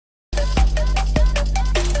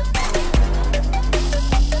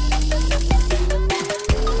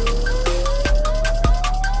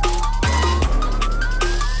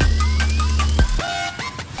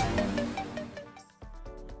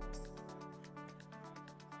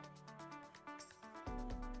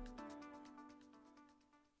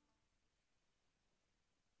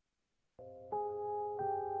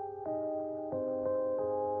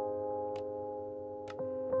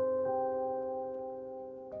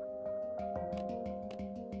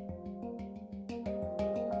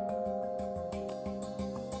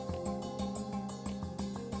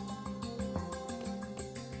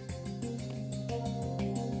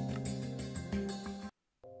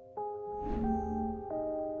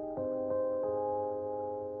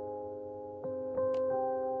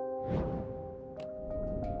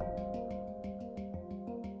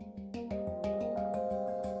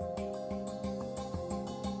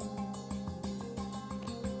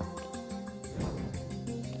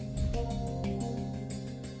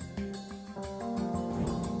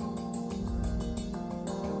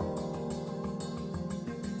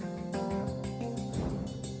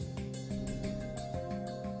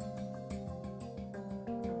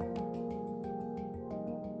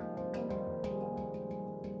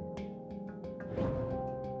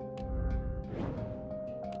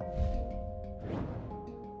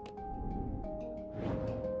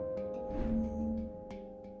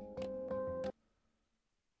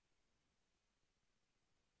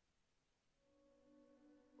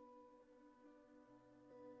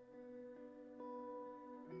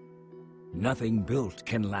Nothing built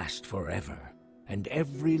can last forever, and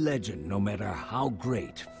every legend, no matter how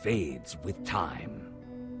great, fades with time.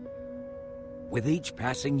 With each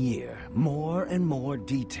passing year, more and more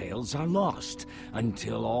details are lost,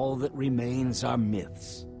 until all that remains are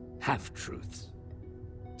myths, half-truths.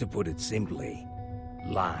 To put it simply,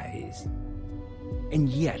 lies. And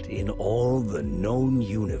yet, in all the known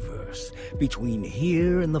universe, between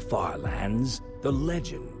here and the far lands, the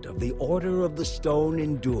legend of the Order of the Stone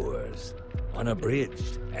endures,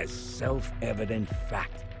 unabridged as self-evident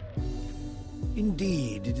fact.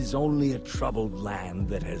 Indeed, it is only a troubled land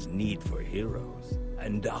that has need for heroes,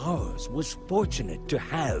 and ours was fortunate to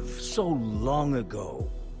have, so long ago,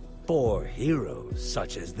 4 heroes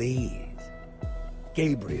such as these.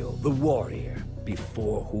 Gabriel, the warrior,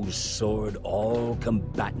 before whose sword all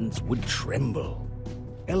combatants would tremble.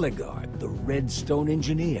 Eligard, the redstone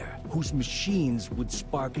engineer, whose machines would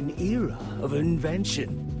spark an era of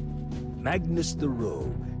invention. Magnus the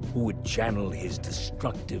rogue, who would channel his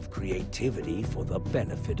destructive creativity for the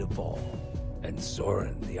benefit of all. And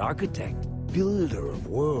Zoran, the architect, builder of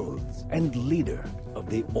worlds, and leader of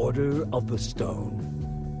the Order of the Stone.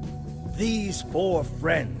 These 4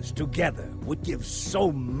 friends together would give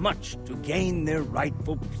so much to gain their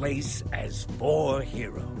rightful place as 4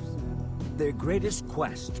 heroes. Their greatest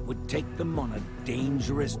quest would take them on a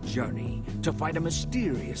dangerous journey to fight a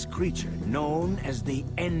mysterious creature known as the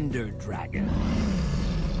Ender Dragon.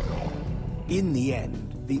 In the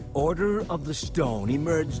end, the Order of the Stone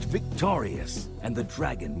emerged victorious, and the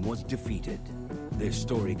dragon was defeated. Their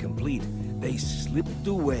story complete, they slipped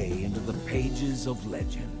away into the pages of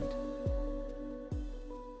legend.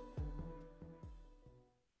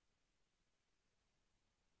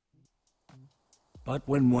 But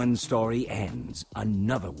when one story ends,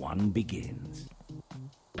 another one begins.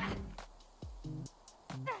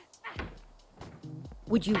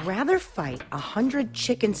 Would you rather fight 100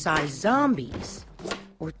 chicken-sized zombies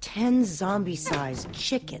or 10 zombie-sized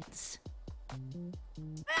chickens?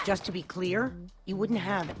 Just to be clear, you wouldn't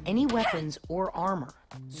have any weapons or armor.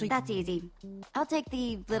 So That's easy. I'll take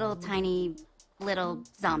the little tiny, little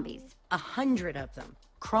zombies. 100 of them,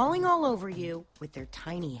 crawling all over you with their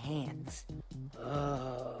tiny hands.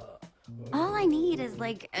 All I need is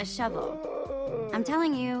like a shovel. I'm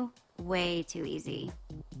telling you, way too easy.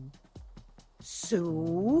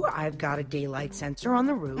 So, I've got a daylight sensor on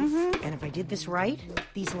the roof, and if I did this right,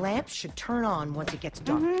 these lamps should turn on once it gets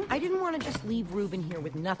dark. I didn't want to just leave Ruben here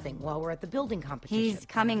with nothing while we're at the building competition. He's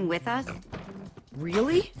coming with us?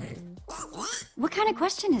 Really? What kind of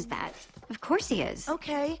question is that? Of course he is.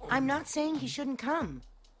 Okay, I'm not saying he shouldn't come.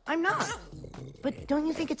 I'm not. But don't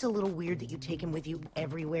you think it's a little weird that you take him with you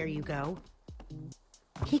everywhere you go?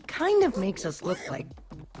 He kind of makes us look like,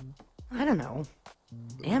 I don't know,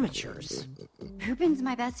 amateurs. Ruben's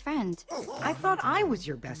my best friend. I thought I was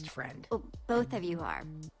your best friend. Well, both of you are.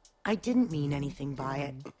 I didn't mean anything by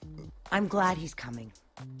it. I'm glad he's coming.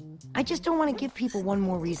 I just don't want to give people one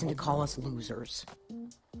more reason to call us losers.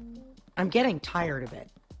 I'm getting tired of it.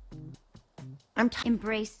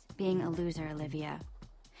 Embrace being a loser, Olivia.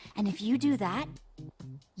 And if you do that,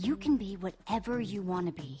 you can be whatever you want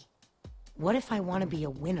to be. What if I want to be a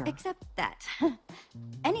winner? Except that.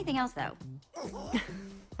 Anything else, though.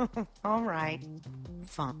 All right.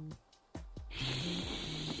 Fun.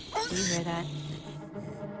 Do you hear that?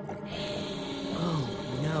 Oh,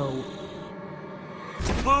 no.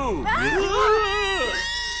 Boom!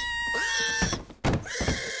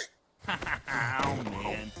 Oh,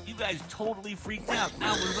 man. You guys totally freaked out.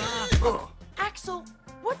 That was Axel,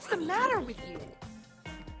 what's the matter with you?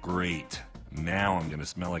 Great. Now I'm gonna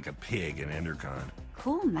smell like a pig in Endercon.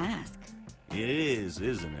 Cool mask. It is,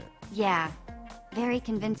 isn't it? Yeah. Very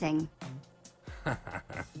convincing. The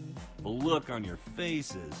look on your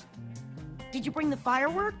faces. Did you bring the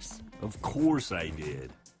fireworks? Of course I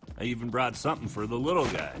did. I even brought something for the little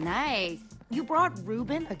guy. Nice. You brought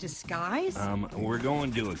Ruben a disguise? We're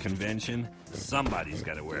going to a convention. Somebody's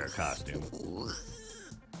gotta wear a costume.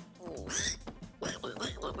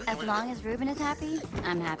 As long as Ruben is happy,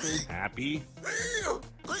 I'm happy. Happy?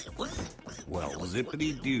 Well,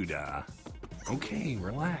 zippity-doo-dah. Okay,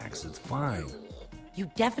 relax, it's fine. You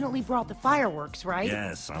definitely brought the fireworks, right?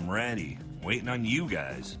 Yes, I'm ready. Waiting on you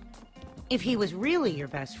guys. If he was really your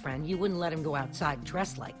best friend, you wouldn't let him go outside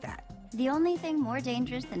dressed like that. The only thing more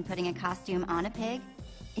dangerous than putting a costume on a pig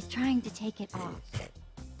is trying to take it off.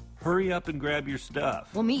 Hurry up and grab your stuff.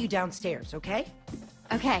 We'll meet you downstairs, okay?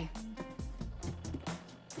 Okay.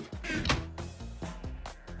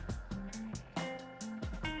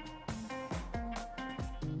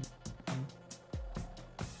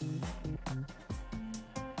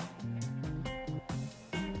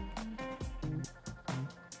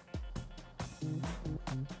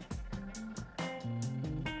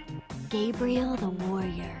 Gabriel the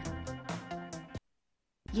Warrior.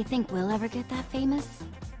 You think we'll ever get that famous?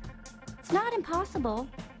 It's not impossible.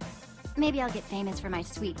 Maybe I'll get famous for my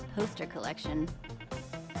sweet poster collection.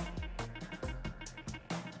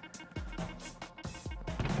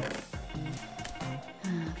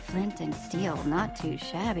 Flint and steel, not too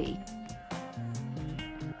shabby.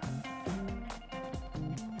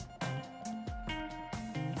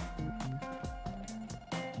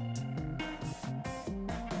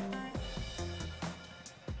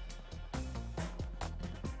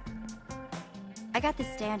 I got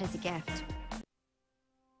this stand as a gift.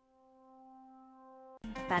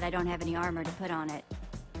 But I don't have any armor to put on it.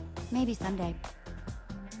 Maybe someday.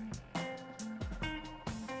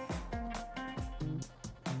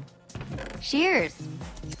 Shears!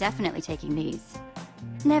 Definitely taking these.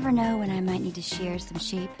 Never know when I might need to shear some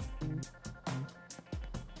sheep.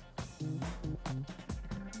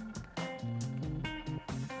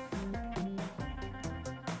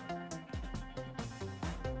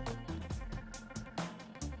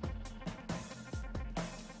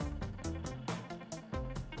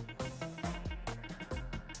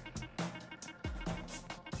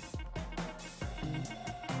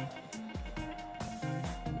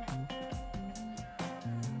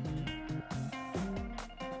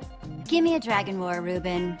 Give me a dragon roar,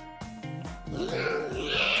 Reuben.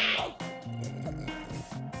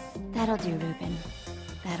 That'll do, Reuben.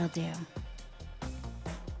 That'll do.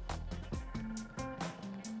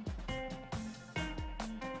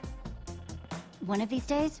 One of these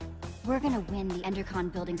days, we're gonna win the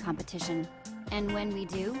Endercon building competition. And when we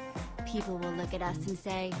do, people will look at us and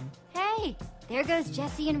say, "Hey, there goes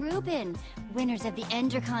Jesse and Reuben, winners of the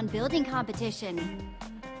Endercon building competition."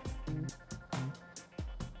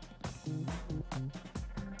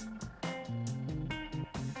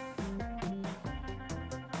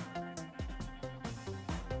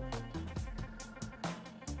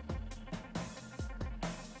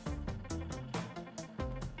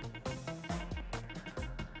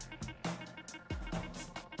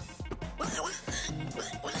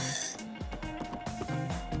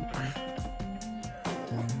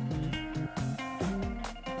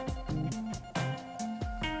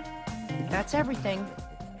 That's everything.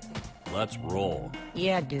 Let's roll.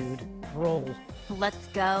 Yeah, dude. Roll. Let's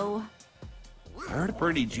go. I heard a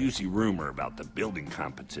pretty juicy rumor about the building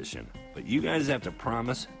competition, but you guys have to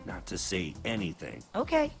promise not to say anything.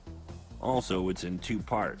 Okay. Also, it's in 2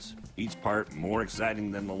 parts. Each part more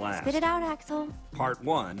exciting than the last. Spit it out, Axel. Part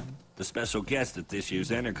 1, the special guest at this year's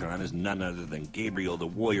Endercon is none other than Gabriel the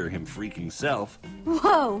Warrior him freaking self.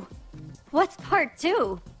 Whoa! What's part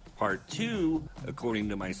 2? Part 2, according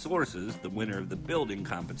to my sources, the winner of the building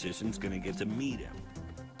competition's gonna get to meet him.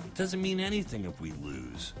 It doesn't mean anything if we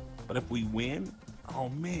lose. But if we win, oh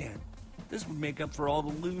man, this would make up for all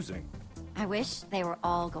the losing. I wish they were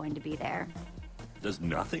all going to be there. Does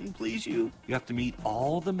nothing please you? You have to meet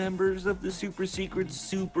all the members of the super secret,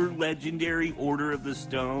 super legendary Order of the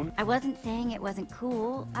Stone? I wasn't saying it wasn't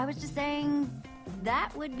cool. I was just saying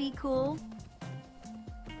that would be cool.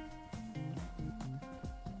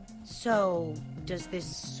 So, does this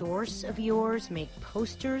source of yours make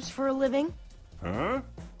posters for a living? Huh?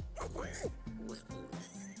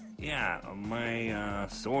 Yeah, my,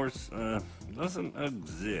 source, doesn't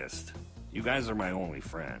exist. You guys are my only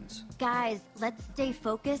friends. Guys, let's stay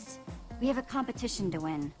focused. We have a competition to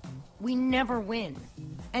win. We never win.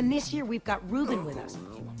 And this year we've got Reuben with us.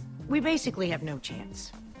 We basically have no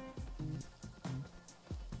chance.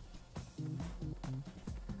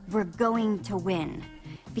 We're going to win.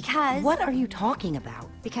 Because... What are you talking about?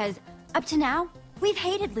 Because up to now, we've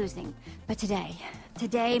hated losing. But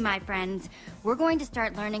today, my friends, we're going to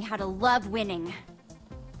start learning how to love winning.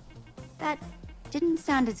 That didn't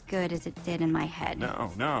sound as good as it did in my head. No,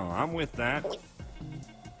 I'm with that.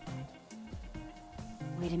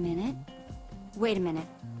 Wait a minute.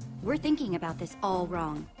 We're thinking about this all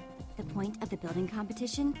wrong. The point of the building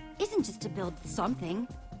competition isn't just to build something.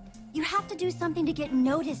 You have to do something to get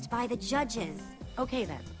noticed by the judges. Okay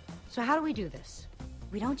then. So how do we do this?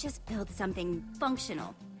 We don't just build something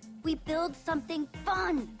functional. We build something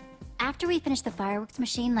fun. After we finish the fireworks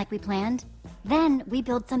machine like we planned, then we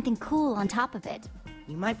build something cool on top of it.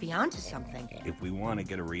 You might be onto something. If we want to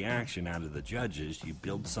get a reaction out of the judges, you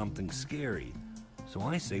build something scary. So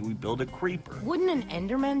I say we build a creeper. Wouldn't an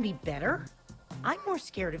Enderman be better? I'm more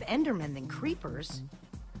scared of Endermen than creepers.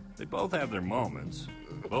 They both have their moments.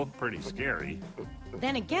 Both pretty scary.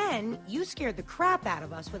 Then again, you scared the crap out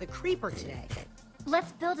of us with a creeper today.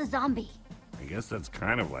 Let's build a zombie. I guess that's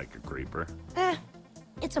kind of like a creeper.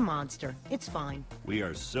 It's a monster. It's fine. We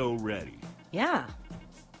are so ready. Yeah.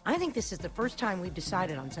 I think this is the first time we've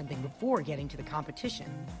decided on something before getting to the competition.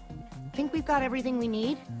 Think we've got everything we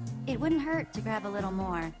need? It wouldn't hurt to grab a little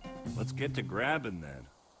more. Let's get to grabbing then.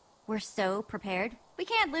 We're so prepared. We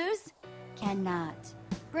can't lose. Cannot.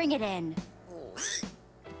 Bring it in.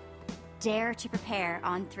 Dare to prepare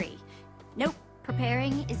on 3. Nope.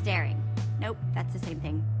 Preparing is daring. Nope, that's the same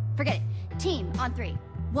thing. Forget it. Team on 3.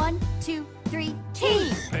 1, 2, 3, team!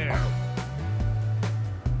 Prepare.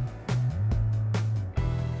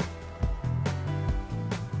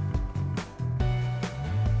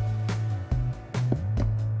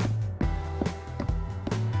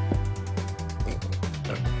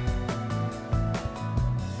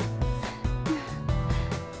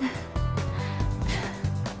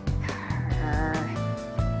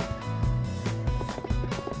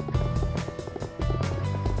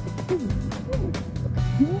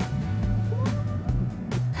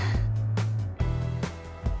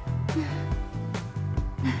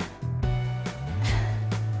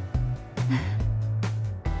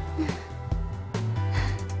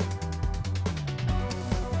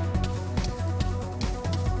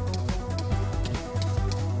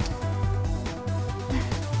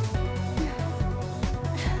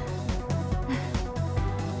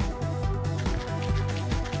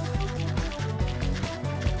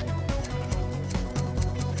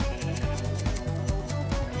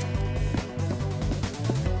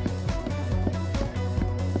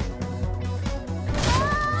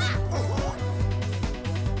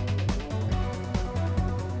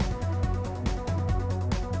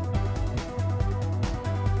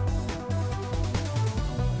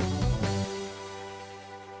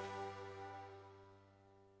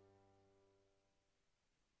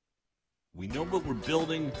 We know what we're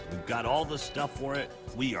building, we've got all the stuff for it,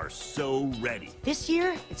 we are so ready. This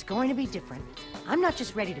year, it's going to be different. I'm not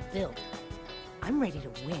just ready to build. I'm ready to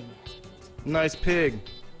win. Nice pig,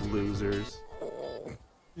 losers.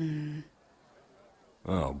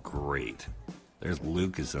 Oh, great. There's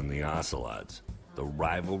Lucas and the Ocelots. The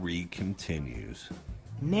rivalry continues.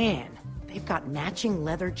 Man, they've got matching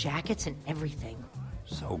leather jackets and everything.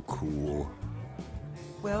 So cool.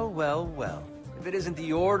 Well, well, well. If it isn't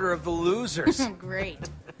the order of the losers. Great.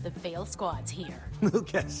 The fail squad's here.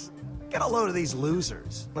 Lucas, get a load of these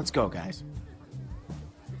losers. Let's go, guys.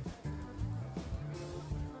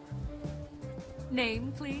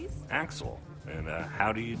 Name, please? Axel, and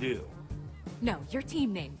how do you do? No, your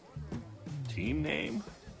team name. Team name?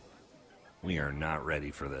 We are not ready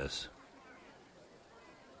for this.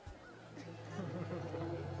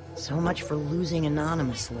 So much for losing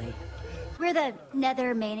anonymously. We're the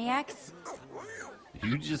Nether Maniacs.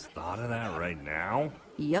 You just thought of that right now?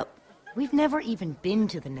 Yup. We've never even been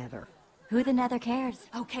to the Nether. Who the Nether cares?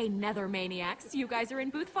 Okay, Nether Maniacs, you guys are in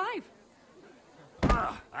booth 5.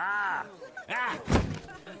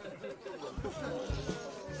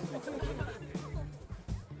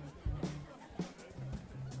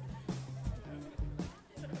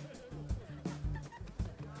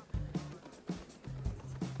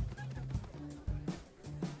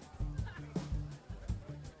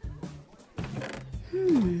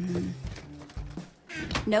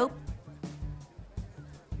 Nope.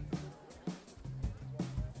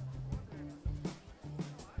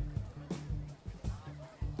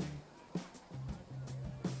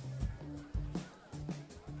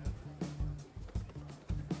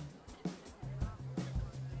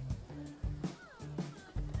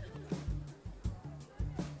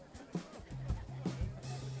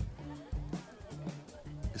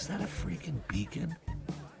 Is that a freaking beacon?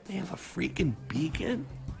 They have a freaking beacon?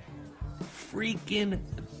 Freaking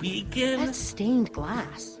beacon? That's stained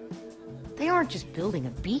glass. They aren't just building a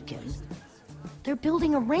beacon. They're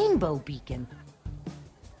building a rainbow beacon.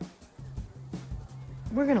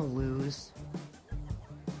 We're gonna lose.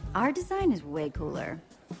 Our design is way cooler.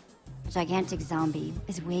 Gigantic zombie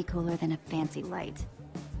is way cooler than a fancy light.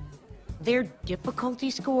 Their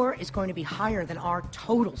difficulty score is going to be higher than our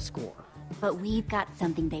total score. But we've got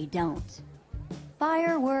something they don't.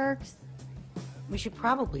 Fireworks. We should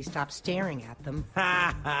probably stop staring at them.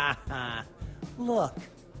 Ha ha ha. Look,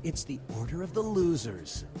 it's the order of the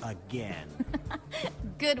losers again.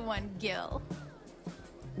 Good one, Gil.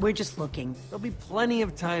 We're just looking. There'll be plenty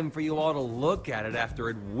of time for you all to look at it after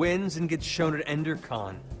it wins and gets shown at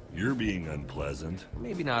EnderCon. You're being unpleasant.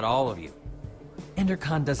 Maybe not all of you.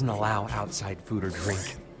 EnderCon doesn't allow outside food or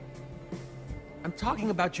drink. I'm talking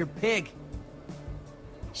about your pig.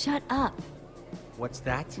 Shut up. What's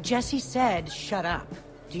that? Jesse said, shut up.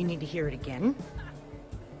 Do you need to hear it again?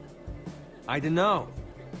 I don't know.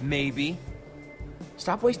 Maybe.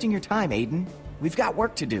 Stop wasting your time, Aiden. We've got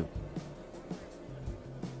work to do.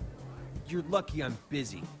 You're lucky I'm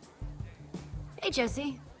busy. Hey,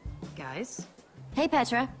 Jesse. Guys. Hey,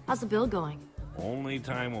 Petra. How's the build going? Only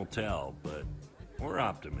time will tell, but we're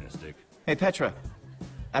optimistic. Hey, Petra.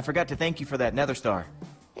 I forgot to thank you for that nether star.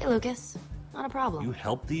 Hey, Lucas. Not a problem. You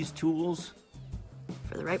help these tools?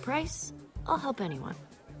 For the right price, I'll help anyone.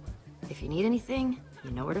 If you need anything,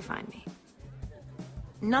 you know where to find me.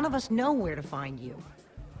 None of us know where to find you.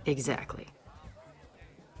 Exactly.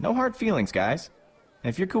 No hard feelings, guys.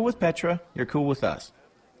 If you're cool with Petra, you're cool with us.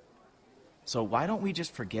 So why don't we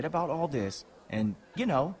just forget about all this and, you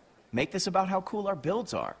know, make this about how cool our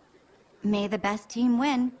builds are? May the best team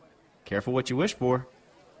win. Careful what you wish for.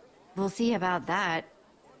 We'll see about that.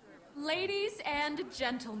 Ladies and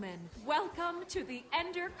gentlemen, welcome to the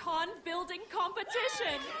EnderCon building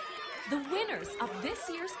competition. The winners of this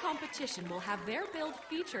year's competition will have their build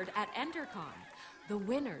featured at EnderCon. The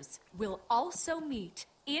winners will also meet,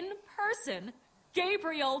 in person,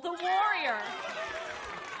 Gabriel the Warrior.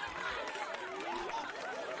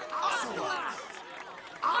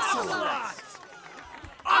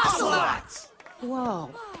 Ocelots! Whoa,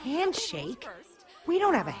 handshake? We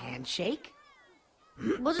don't have a handshake.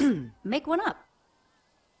 We'll just make one up.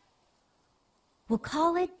 We'll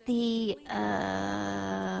call it the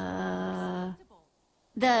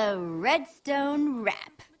Redstone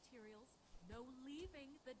Wrap. No leaving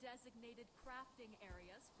the designated crafting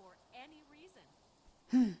areas for any reason.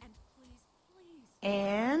 And please.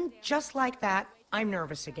 And just like that, I'm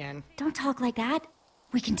nervous again. Don't talk like that.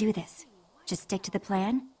 We can do this. Just stick to the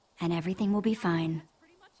plan, and everything will be fine.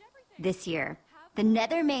 This year, the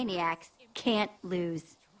Nether Maniacs can't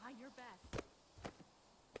lose. Try your best.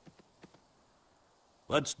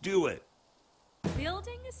 Let's do it.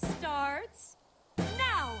 Building starts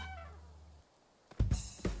now.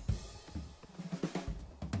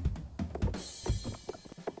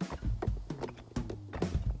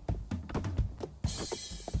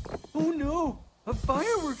 Oh no! A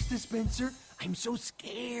fireworks dispenser! I'm so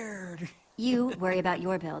scared. You worry about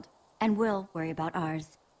your build, and we'll worry about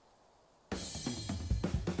ours.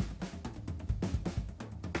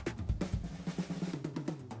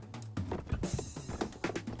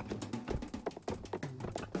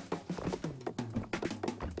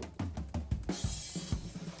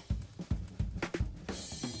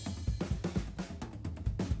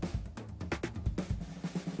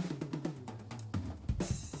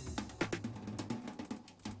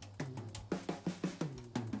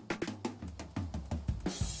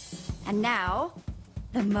 And now,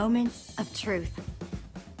 the moment of truth.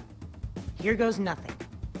 Here goes nothing.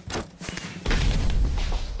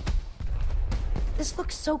 This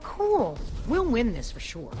looks so cool. We'll win this for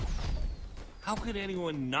sure. How could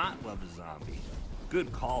anyone not love a zombie?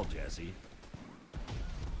 Good call, Jesse.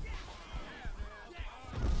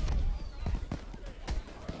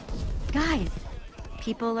 Guys,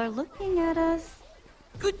 people are looking at us.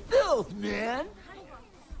 Good build, man!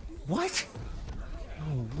 What?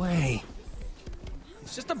 No way.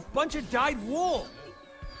 It's just a bunch of dyed wool.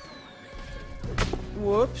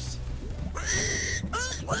 Whoops.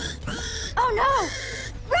 Oh no!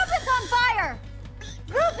 Ruben's on fire!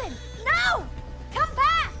 Ruben, no! Come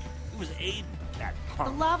back! It was Aiden, that The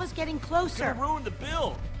punk. lava's getting closer. Gonna ruin the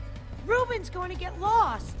build. Ruben's going to get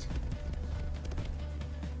lost.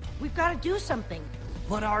 We've got to do something.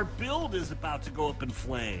 But our build is about to go up in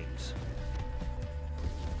flames.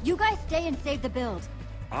 You guys stay and save the build.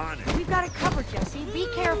 On it. We've got it covered, Jesse. Be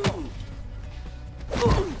careful.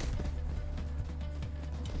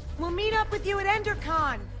 We'll meet up with you at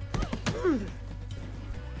EnderCon.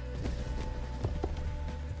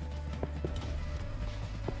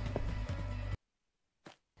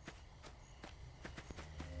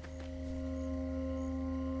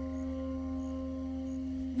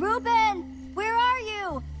 Ruben, where are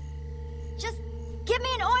you? Just give me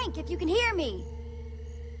an oink if you can hear me.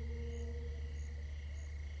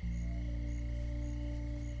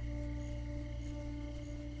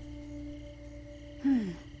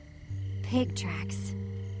 Pig tracks.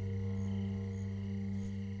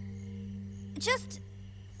 Just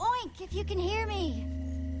oink if you can hear me.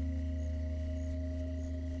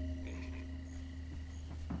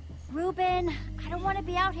 Ruben, I don't want to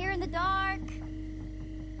be out here in the dark.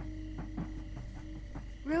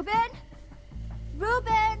 Ruben?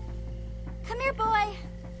 Ruben! Come here, boy.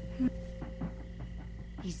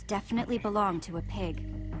 He's definitely belonged to a pig.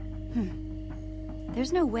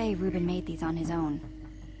 There's no way Ruben made these on his own.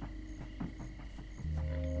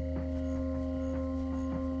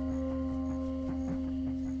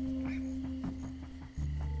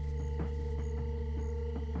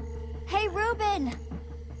 Hey, Ruben!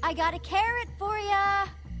 I got a carrot for ya!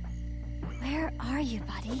 Where are you,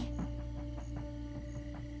 buddy?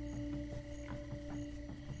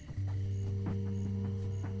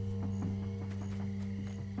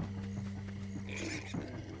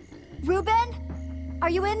 Ruben? Are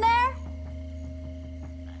you in there?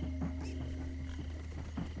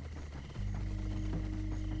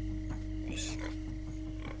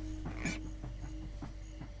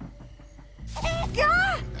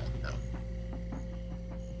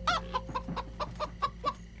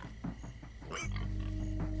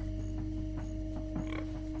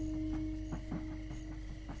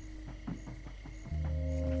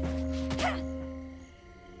 Ah!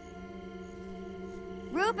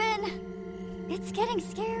 Ruben, it's getting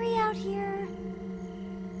scary out here.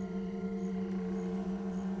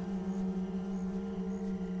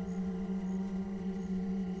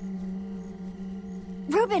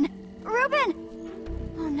 Ruben! Ruben!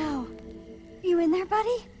 Oh no. You in there,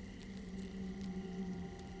 buddy?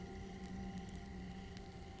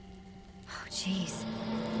 Oh, jeez.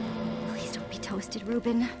 Please don't be toasted,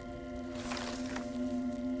 Ruben.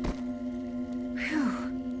 Phew.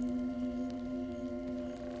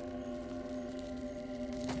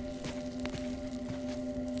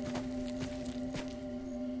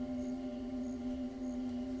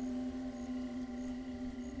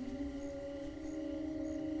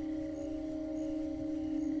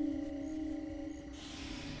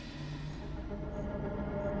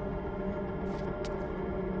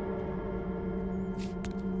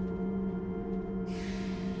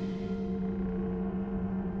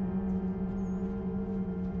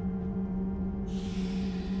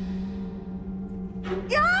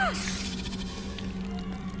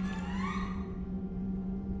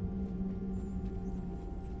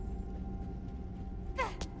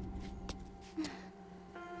 Ah!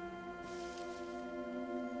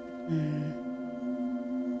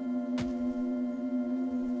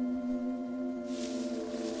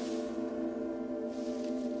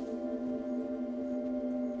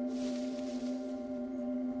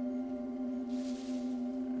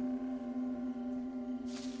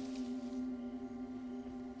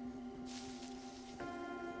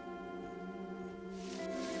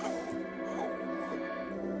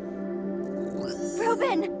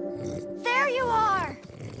 Ruben! There you are!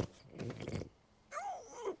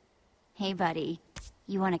 Hey, buddy.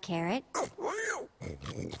 You want a carrot?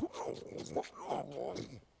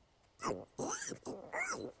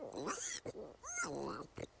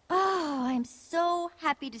 Oh, I'm so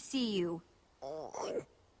happy to see you.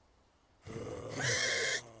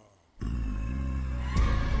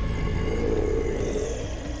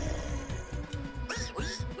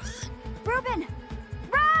 Ruben!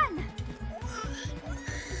 Run!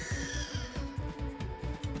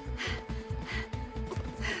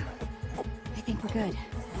 I think we're good.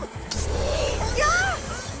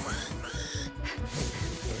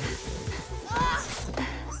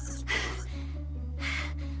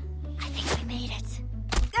 I think we made it.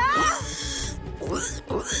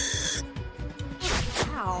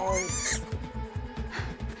 Ow.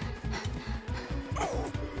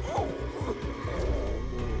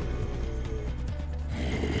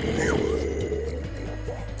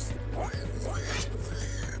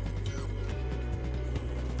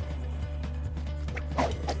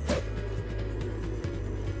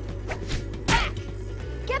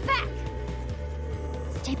 Get back!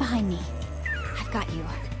 Stay behind me. I've got you.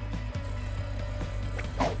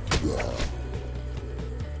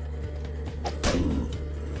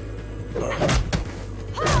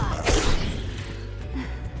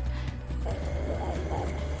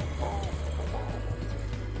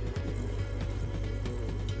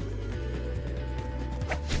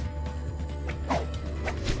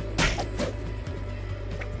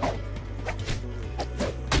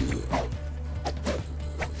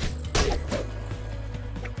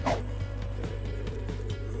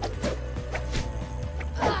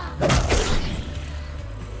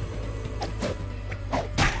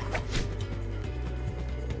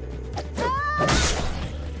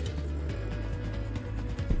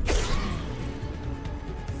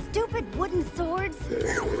 Stupid wooden swords.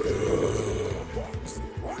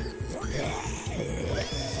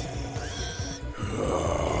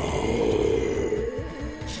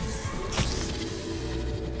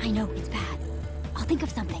 I know, it's bad. I'll think of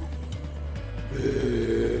something.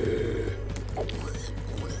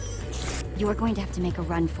 You're going to have to make a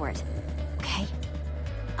run for it, okay?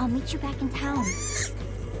 I'll meet you back in town.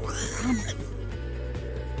 I promise.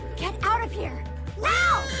 Get out of here!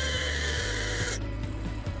 Now!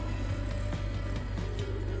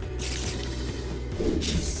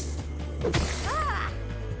 Ah!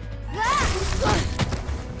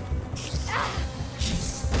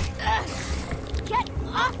 Get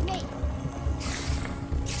off me!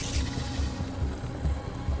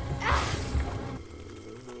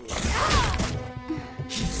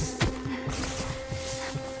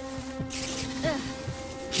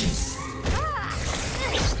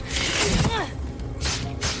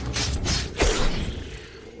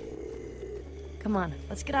 Come on,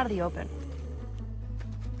 let's get out of the open.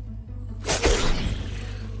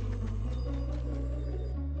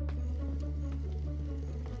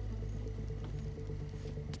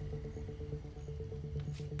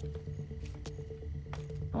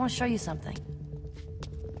 I want to show you something.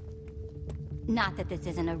 Not that this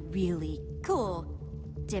isn't a really cool,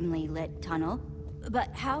 dimly lit tunnel,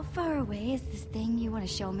 but how far away is this thing you want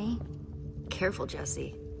to show me? Careful,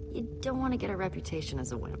 Jesse. You don't want to get a reputation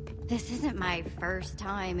as a wimp. This isn't my first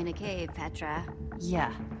time in a cave, Petra.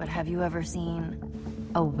 Yeah, but have you ever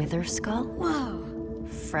seen a wither skull? Whoa!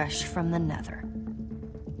 Fresh from the nether.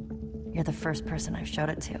 You're the first person I've showed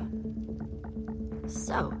it to.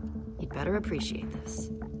 So, you'd better appreciate this.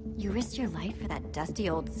 You risked your life for that dusty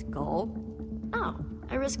old skull? Oh,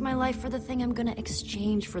 I risk my life for the thing I'm gonna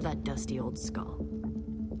exchange for that dusty old skull.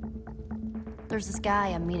 There's this guy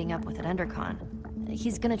I'm meeting up with at EnderCon.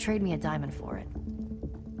 He's gonna trade me a diamond for it.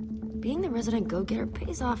 Being the resident go-getter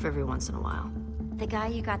pays off every once in a while. The guy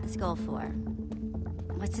you got the skull for.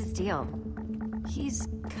 What's his deal? He's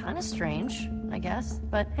kinda strange, I guess.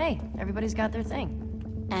 But hey, everybody's got their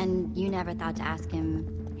thing. And you never thought to ask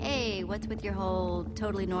him, hey, what's with your whole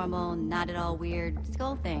totally normal, not at all weird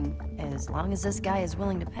skull thing? As long as this guy is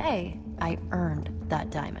willing to pay, I earned that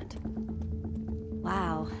diamond.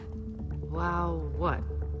 Wow. Wow, what?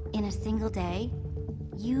 In a single day,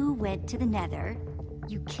 you went to the nether,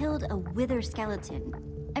 you killed a wither skeleton.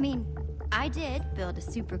 I mean, I did build a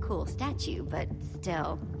super cool statue, but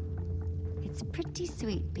still. It's pretty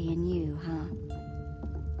sweet being you, huh?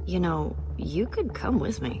 You know, you could come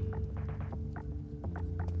with me.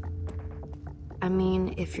 I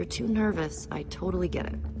mean, if you're too nervous, I totally get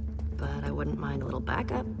it. But I wouldn't mind a little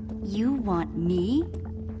backup. You want me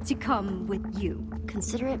to come with you?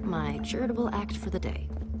 Consider it my charitable act for the day.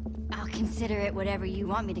 I'll consider it whatever you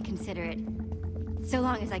want me to consider it. So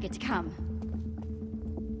long as I get to come.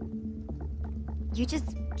 You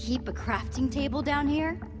just keep a crafting table down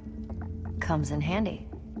here? Comes in handy.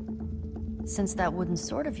 Since that wooden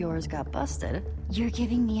sword of yours got busted... You're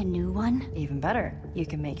giving me a new one? Even better, you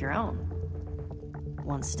can make your own.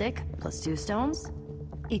 1 stick plus 2 stones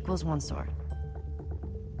equals 1 sword.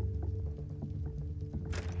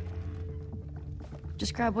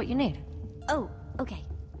 Just grab what you need. Oh, okay.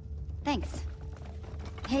 Thanks.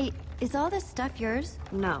 Hey, is all this stuff yours?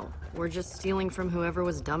 No, we're just stealing from whoever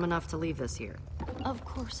was dumb enough to leave this here. Of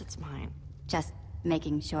course it's mine. Just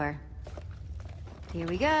making sure. Here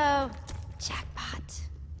we go. Jackpot.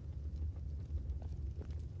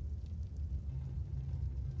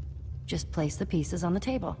 Just place the pieces on the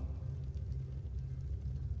table.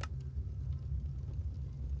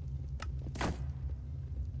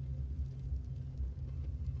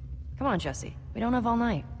 Come on, Jesse. We don't have all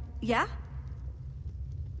night. Yeah?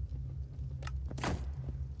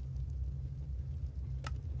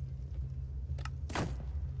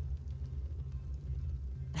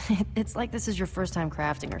 It's like this is your first time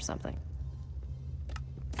crafting or something.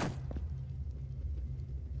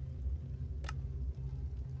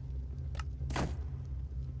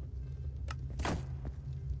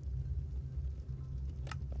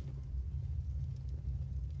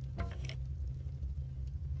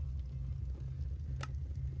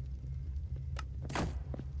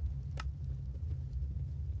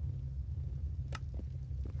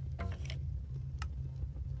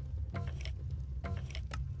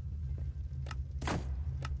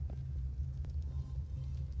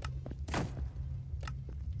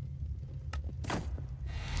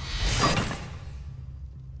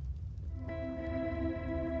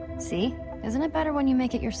 See? Isn't it better when you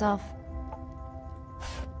make it yourself?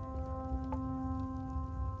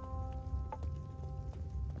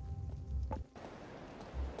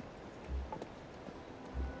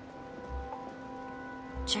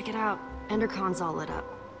 Check it out. EnderCon's all lit up.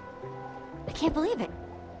 I can't believe it.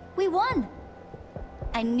 We won!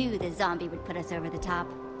 I knew the zombie would put us over the top.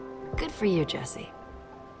 Good for you, Jesse.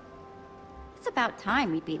 It's about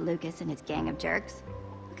time we beat Lucas and his gang of jerks.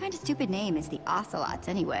 What kind of stupid name is the Ocelots,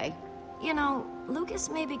 anyway? You know, Lucas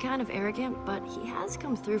may be kind of arrogant, but he has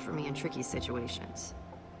come through for me in tricky situations.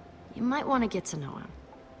 You might want to get to know him,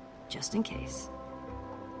 just in case.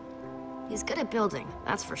 He's good at building,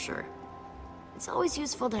 that's for sure. It's always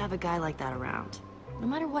useful to have a guy like that around, no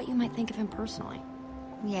matter what you might think of him personally.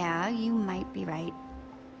 Yeah, you might be right.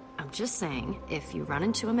 I'm just saying, if you run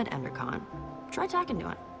into him at EnderCon, try talking to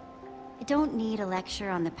him. I don't need a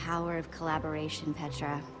lecture on the power of collaboration,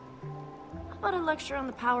 Petra. How about a lecture on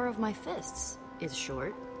the power of my fists? It's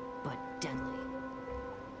short, but deadly.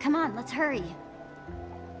 Come on, let's hurry.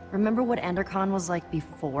 Remember what EnderCon was like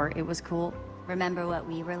before it was cool? Remember what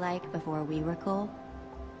we were like before we were cool?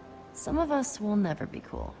 Some of us will never be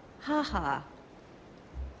cool. Haha.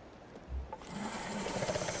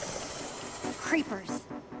 Creepers.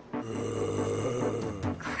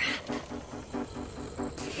 Crap.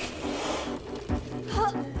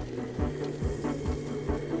 Huh.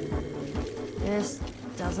 This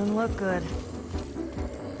doesn't look good.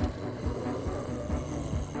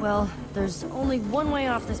 Well, there's only one way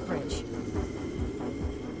off this bridge.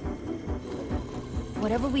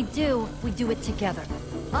 Whatever we do it together.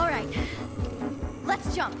 All right.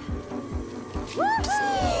 Let's jump.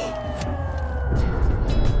 Woohoo!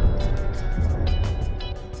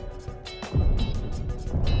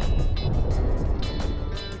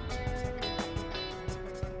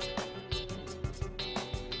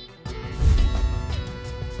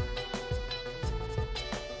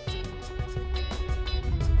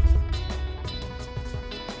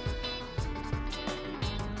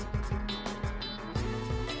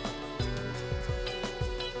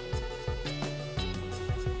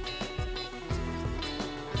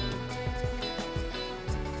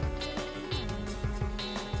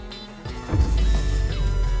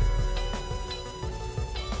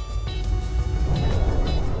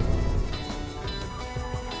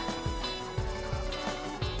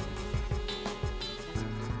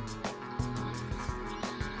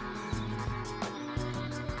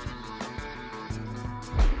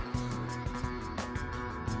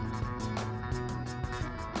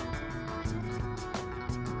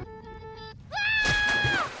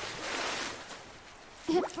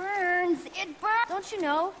 It burns! It burns! Don't you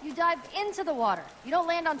know? You dive into the water. You don't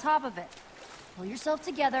land on top of it. Pull yourself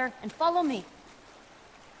together and follow me.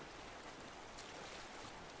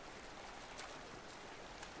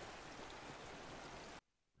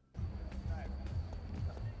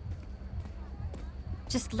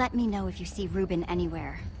 Just let me know if you see Ruben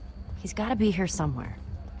anywhere. He's gotta be here somewhere.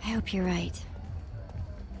 I hope you're right.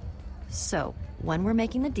 So, when we're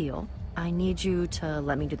making the deal, I need you to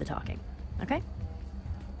let me do the talking, okay?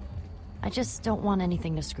 I just don't want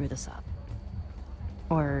anything to screw this up.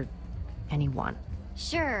 Or anyone.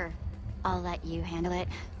 Sure. I'll let you handle it.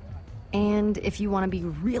 And if you want to be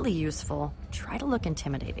really useful, try to look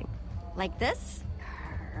intimidating. Like this?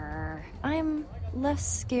 I'm less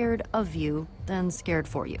scared of you than scared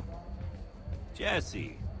for you.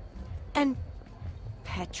 Jesse. And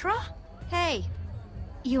Petra? Hey.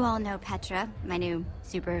 You all know Petra, my new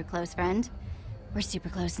super close friend. We're super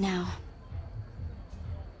close now.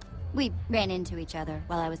 We ran into each other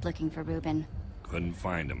while I was looking for Ruben. Couldn't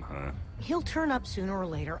find him, huh? He'll turn up sooner or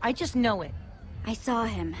later. I just know it. I saw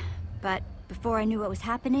him, but before I knew what was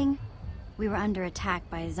happening, we were under attack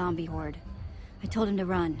by a zombie horde. I told him to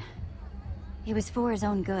run. It was for his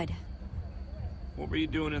own good. What were you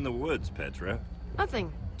doing in the woods, Petra?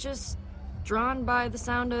 Nothing. Just drawn by the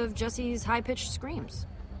sound of Jesse's high-pitched screams.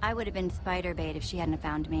 I would have been spider bait if she hadn't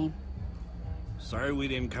found me. Sorry we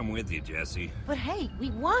didn't come with you, Jesse. But hey, we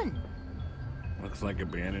won. Looks like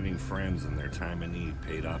abandoning friends in their time of need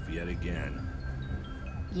paid off yet again.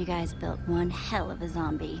 You guys built one hell of a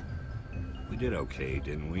zombie. We did okay,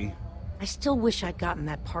 didn't we? I still wish I'd gotten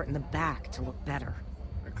that part in the back to look better.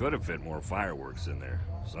 I could have fit more fireworks in there,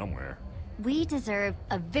 somewhere. We deserve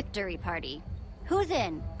a victory party. Who's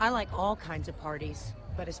in? I like all kinds of parties,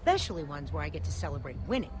 but especially ones where I get to celebrate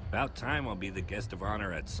winning. About time I'll be the guest of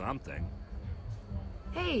honor at something.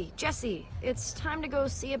 Hey, Jesse, it's time to go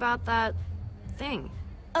see about that thing.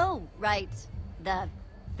 Oh, right. The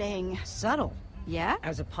thing. Subtle. Yeah?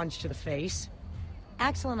 As a punch to the face.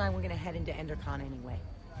 Axel and I were gonna head into Endercon anyway.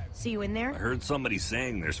 See you in there? I heard somebody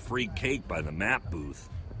saying there's free cake by the map booth.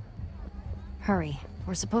 Hurry.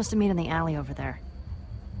 We're supposed to meet in the alley over there.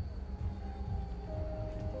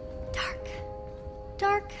 Dark.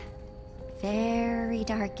 Dark. Very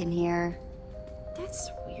dark in here.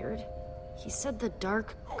 That's weird. He said the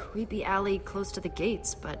dark, creepy alley close to the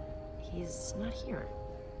gates, but he's not here.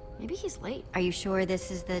 Maybe he's late. Are you sure this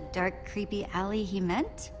is the dark, creepy alley he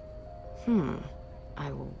meant?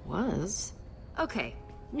 I was. Okay,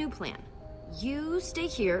 new plan. You stay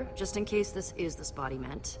here, just in case this is the spot he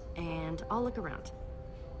meant, and I'll look around.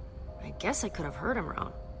 I guess I could have heard him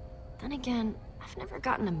wrong. Then again, I've never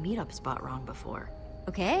gotten a meetup spot wrong before.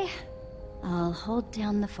 Okay. I'll hold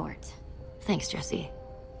down the fort. Thanks, Jesse.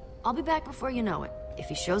 I'll be back before you know it. If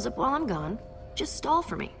he shows up while I'm gone, just stall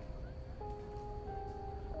for me.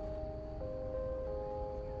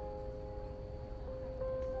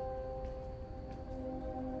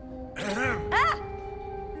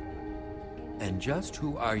 And just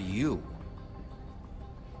who are you?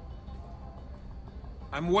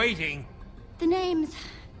 I'm waiting. The name's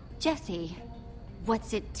Jesse.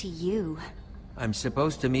 What's it to you? I'm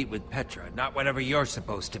supposed to meet with Petra, not whatever you're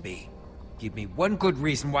supposed to be. Give me one good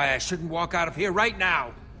reason why I shouldn't walk out of here right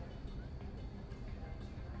now.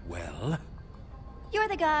 Well? You're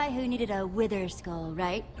the guy who needed a wither skull,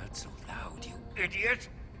 right? Not so loud, you idiot!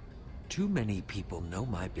 Too many people know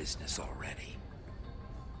my business already.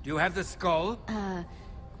 Do you have the skull?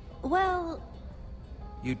 Well...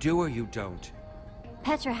 You do or you don't?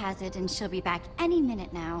 Petra has it, and she'll be back any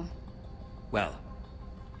minute now. Well,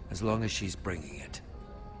 as long as she's bringing it.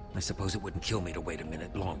 I suppose it wouldn't kill me to wait a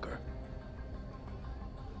minute longer.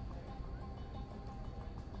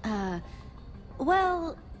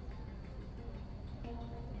 Well...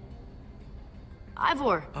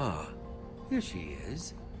 Ivor! Ah, here she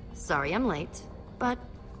is. Sorry I'm late, but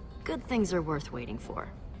good things are worth waiting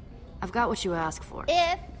for. I've got what you asked for.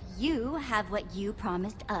 If you have what you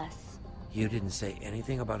promised us. You didn't say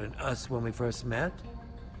anything about an us when we first met?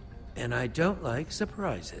 And I don't like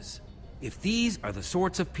surprises. If these are the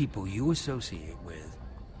sorts of people you associate with,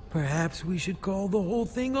 perhaps we should call the whole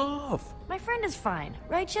thing off. My friend is fine,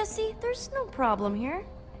 right, Jesse? There's no problem here.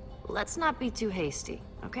 Let's not be too hasty,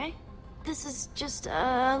 okay? This is just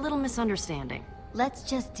a little misunderstanding. Let's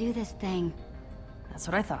just do this thing. That's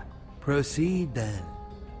what I thought. Proceed then.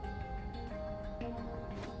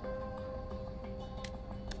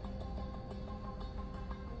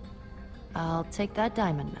 I'll take that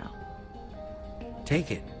diamond now.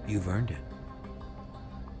 Take it. You've earned it.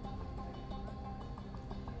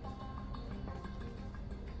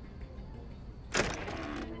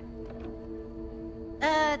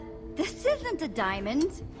 This isn't a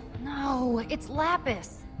diamond. No, it's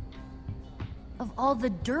lapis. Of all the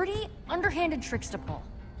dirty, underhanded tricks to pull.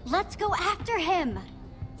 Let's go after him.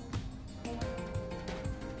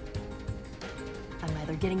 I'm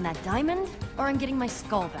either getting that diamond, or I'm getting my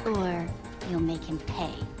skull back. Or you'll make him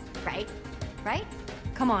pay, right? Right?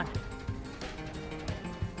 Come on.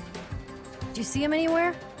 Do you see him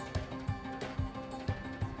anywhere?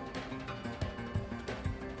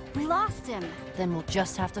 We lost him. Then we'll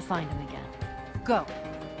just have to find him again. Go.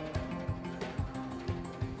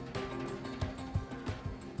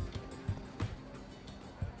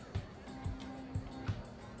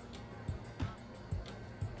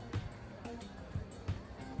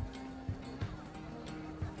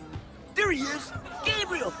 There he is!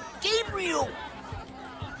 Gabriel! Gabriel!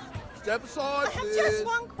 Step aside, I have please. just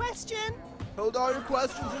one question. Hold all your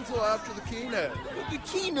questions until after the keynote. The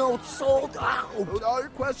keynote sold out! Hold all your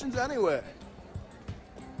questions anyway.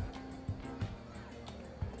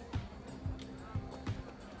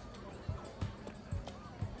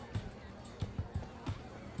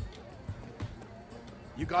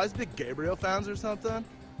 You guys big Gabriel fans or something?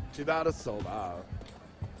 Too bad it's sold out.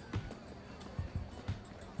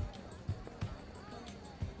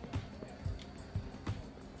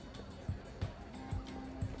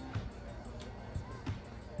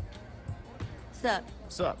 Sup?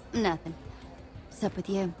 Sup? Nothing. Sup with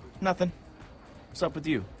you? Nothing. Sup with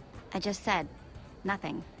you? I just said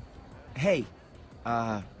nothing. Hey,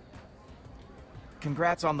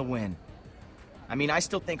 congrats on the win. I mean, I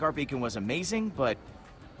still think our beacon was amazing, but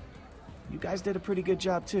you guys did a pretty good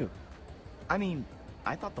job too. I mean,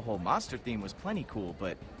 I thought the whole monster theme was plenty cool,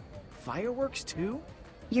 but fireworks too?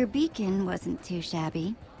 Your beacon wasn't too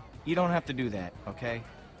shabby. You don't have to do that, okay?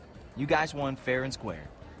 You guys won fair and square.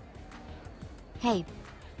 Hey,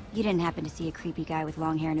 you didn't happen to see a creepy guy with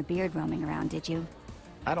long hair and a beard roaming around, did you?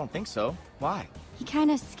 I don't think so. Why? He kind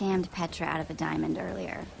of scammed Petra out of a diamond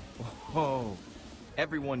earlier. Whoa.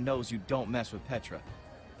 Everyone knows you don't mess with Petra.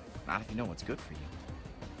 Not if you know what's good for you.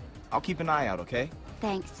 I'll keep an eye out, okay?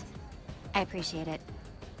 Thanks. I appreciate it.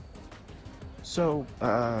 So,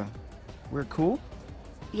 we're cool?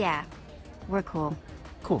 Yeah, we're cool.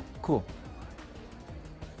 Cool, cool.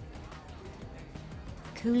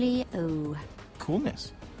 Coolio.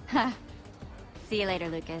 Coolness. Ha. See you later,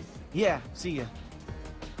 Lucas. Yeah, see ya.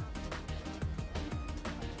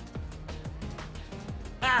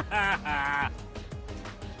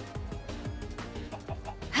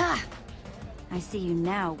 Ha! I see you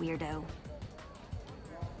now, weirdo.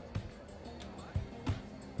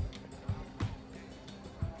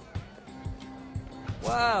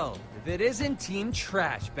 Well, if it isn't Team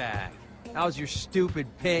Trash Bag. How's your stupid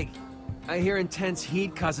pig? I hear intense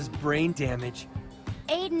heat causes brain damage.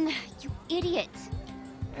 Aiden, you idiot.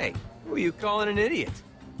 Hey, who are you calling an idiot?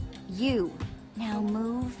 You. Now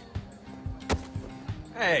move.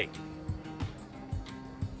 Hey.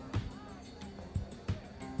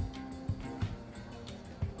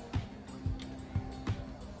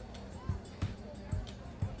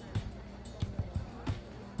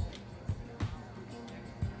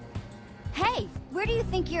 Hey, we're Where do you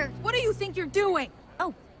think you're... What do you think you're doing?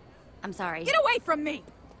 Oh, I'm sorry. Get away from me!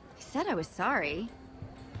 I said I was sorry.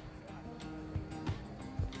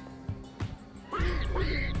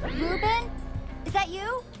 Reuben? Is that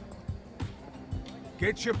you?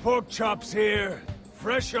 Get your pork chops here,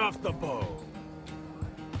 fresh off the bone.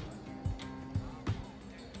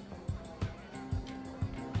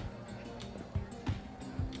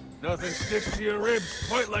 Nothing sticks to your ribs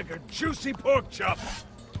quite like a juicy pork chop.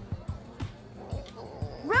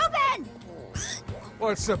 Reuben!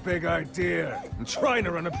 What's the big idea? I'm trying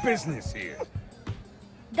to run a business here.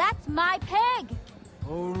 That's my pig!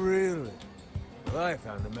 Oh, really? Well, I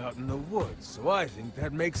found him out in the woods, so I think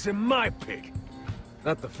that makes him my pig.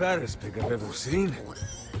 Not the fattest pig I've ever seen.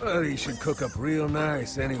 But he should cook up real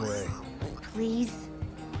nice anyway. Please?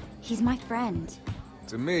 He's my friend.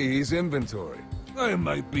 To me, he's inventory. I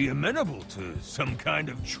might be amenable to some kind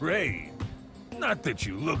of trade. Not that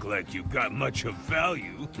you look like you got much of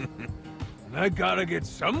value. I gotta get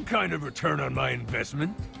some kind of return on my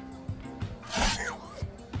investment.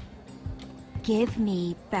 Give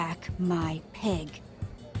me back my pig.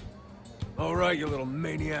 All right, you little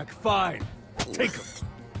maniac. Fine. Take him.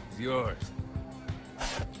 He's yours.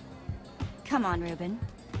 Come on, Reuben.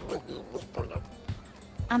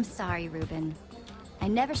 I'm sorry, Reuben. I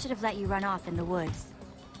never should have let you run off in the woods.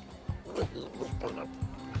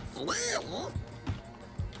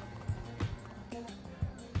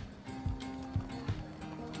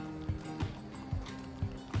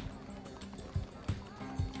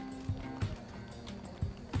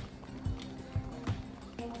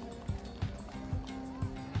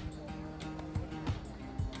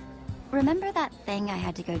 Remember that thing I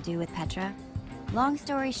had to go do with Petra? Long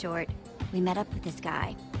story short, we met up with this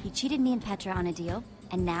guy. He cheated me and Petra on a deal,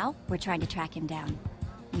 and now we're trying to track him down.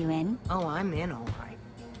 You in? Oh, I'm in, all right.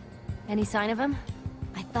 Any sign of him?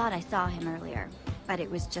 I thought I saw him earlier, but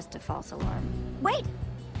it was just a false alarm. Wait!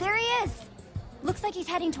 There he is! Looks like he's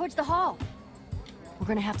heading towards the hall. We're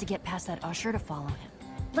gonna have to get past that usher to follow him.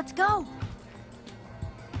 Let's go!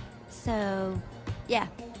 So, yeah.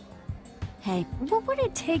 Hey. What would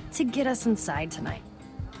it take to get us inside tonight?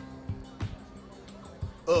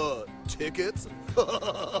 Tickets?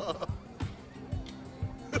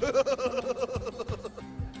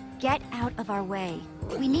 Get out of our way.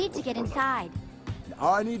 We need to get inside.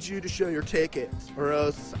 I need you to show your tickets, or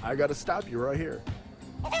else I gotta stop you right here.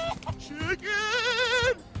 Chicken!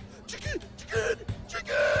 Chicken! Chicken!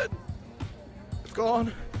 Chicken! It's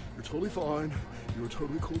gone. You're totally fine. You're a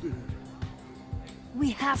totally cool dude.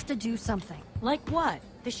 We have to do something. Like what?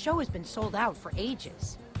 The show has been sold out for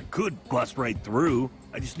ages. I could bust right through.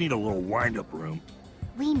 I just need a little wind-up room.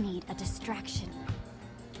 We need a distraction.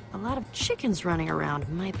 A lot of chickens running around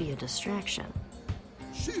might be a distraction.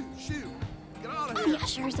 Shoot! Shoot! Get out of here! The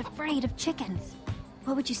usher is afraid of chickens.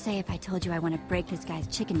 What would you say if I told you I want to break this guy's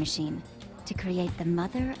chicken machine to create the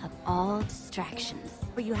mother of all distractions?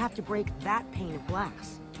 But you have to break that pane of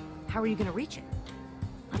glass. How are you gonna reach it?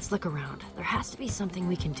 Let's look around. There has to be something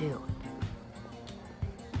we can do.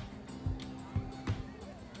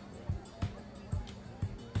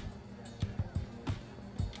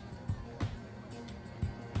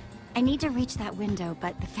 I need to reach that window,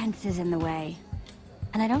 but the fence is in the way.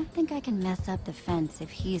 And I don't think I can mess up the fence if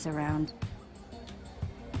he's around.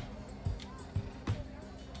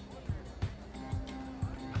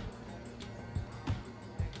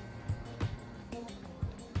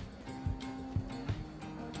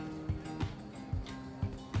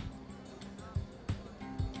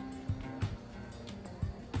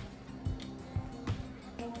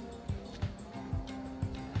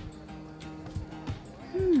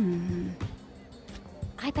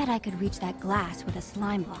 I bet I could reach that glass with a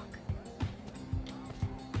slime block.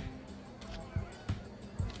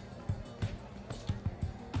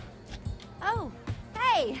 Oh,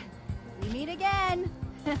 hey! We meet again!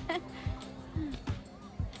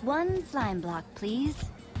 One slime block, please.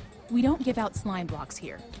 We don't give out slime blocks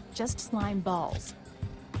here, just slime balls.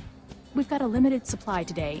 We've got a limited supply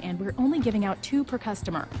today, and we're only giving out 2 per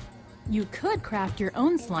customer. You could craft your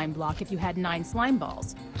own slime block if you had 9 slime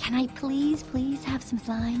balls. Can I please have some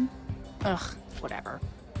slime? Ugh, whatever.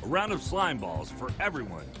 A round of slime balls for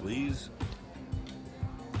everyone, please.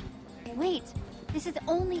 Wait, this is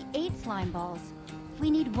only 8 slime balls. We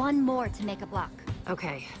need 1 more to make a block.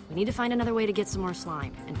 Okay, we need to find another way to get some more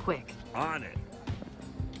slime, and quick. On it.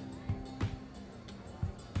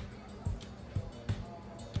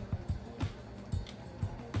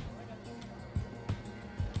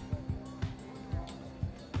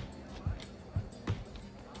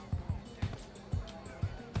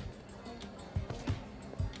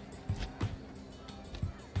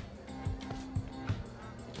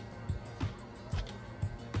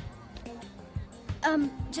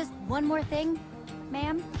 just one more thing,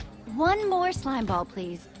 ma'am? One more slime ball,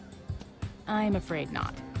 please. I'm afraid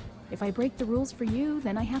not. If I break the rules for you,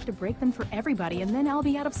 then I have to break them for everybody, and then I'll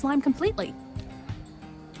be out of slime completely.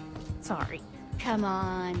 Sorry. Come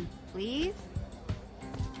on, please?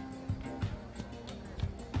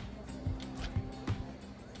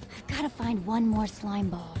 I've got to find one more slime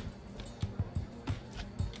ball.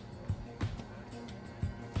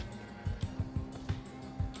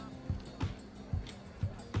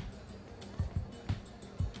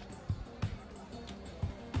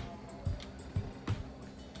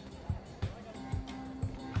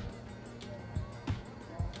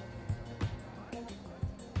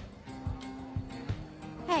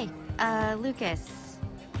 Hey, Lucas,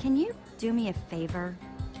 can you do me a favor?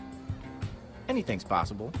 Anything's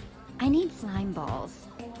possible. I need slime balls.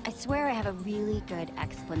 I swear I have a really good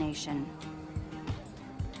explanation.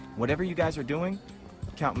 Whatever you guys are doing,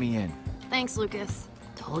 count me in. Thanks, Lucas.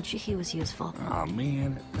 Told you he was useful. Aw,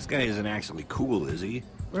 man. This guy isn't actually cool, is he?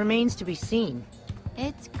 Remains to be seen.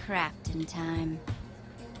 It's crafting time.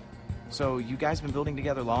 So, you guys been building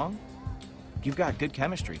together long? You've got good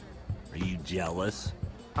chemistry. Are you jealous?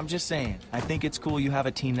 I'm just saying, I think it's cool you have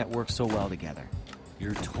a team that works so well together.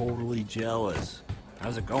 You're totally jealous.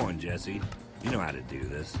 How's it going, Jesse? You know how to do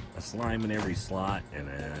this. A slime in every slot, and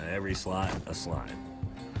every slot, a slime.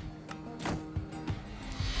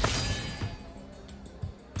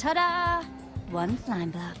 Ta-da! One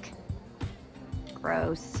slime block.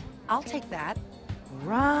 Gross. I'll take that.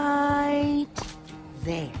 Right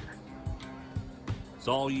there. It's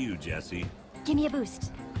all you, Jesse. Give me a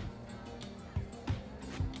boost.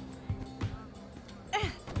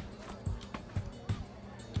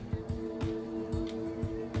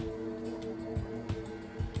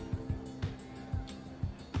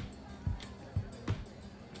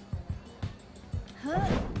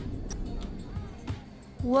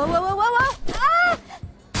 Whoa, whoa, whoa, whoa, whoa! Ah!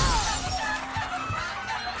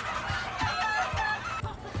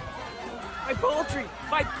 My poultry!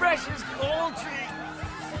 My precious poultry!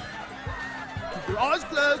 Keep your eyes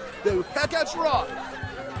closed, they will peck at your eyes.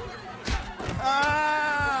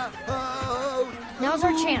 Ah! Oh! Now's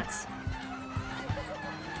our chance.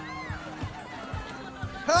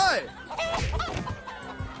 Hey!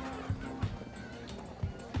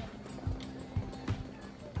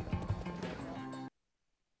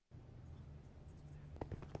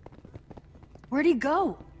 Where'd he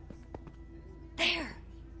go? There.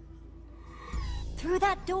 Through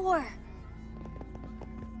that door.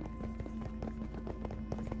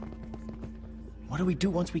 What do we do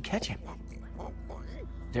once we catch him?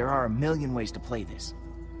 There are a million ways to play this.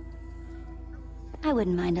 I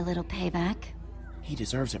wouldn't mind a little payback. He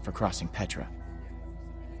deserves it for crossing Petra.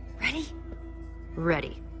 Ready?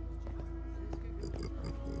 Ready.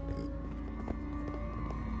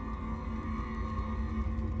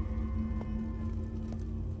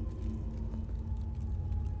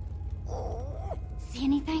 See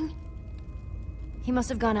anything? He must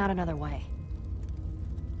have gone out another way.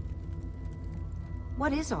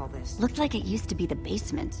 What is all this? Looks like it used to be the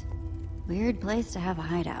basement. Weird place to have a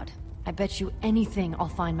hideout. I bet you anything I'll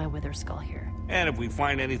find my wither skull here. And if we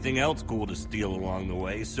find anything else cool to steal along the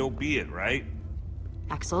way, so be it, right?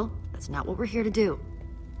 Axel, that's not what we're here to do.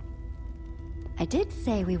 I did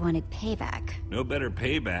say we wanted payback. No better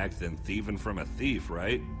payback than thieving from a thief,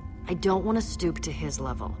 right? I don't want to stoop to his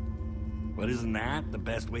level. But isn't that the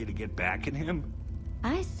best way to get back at him?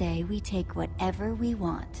 I say we take whatever we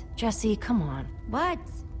want. Jesse, come on. What?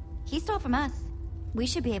 He stole from us. We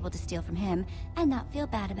should be able to steal from him and not feel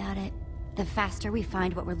bad about it. The faster we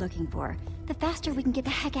find what we're looking for, the faster we can get the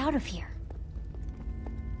heck out of here.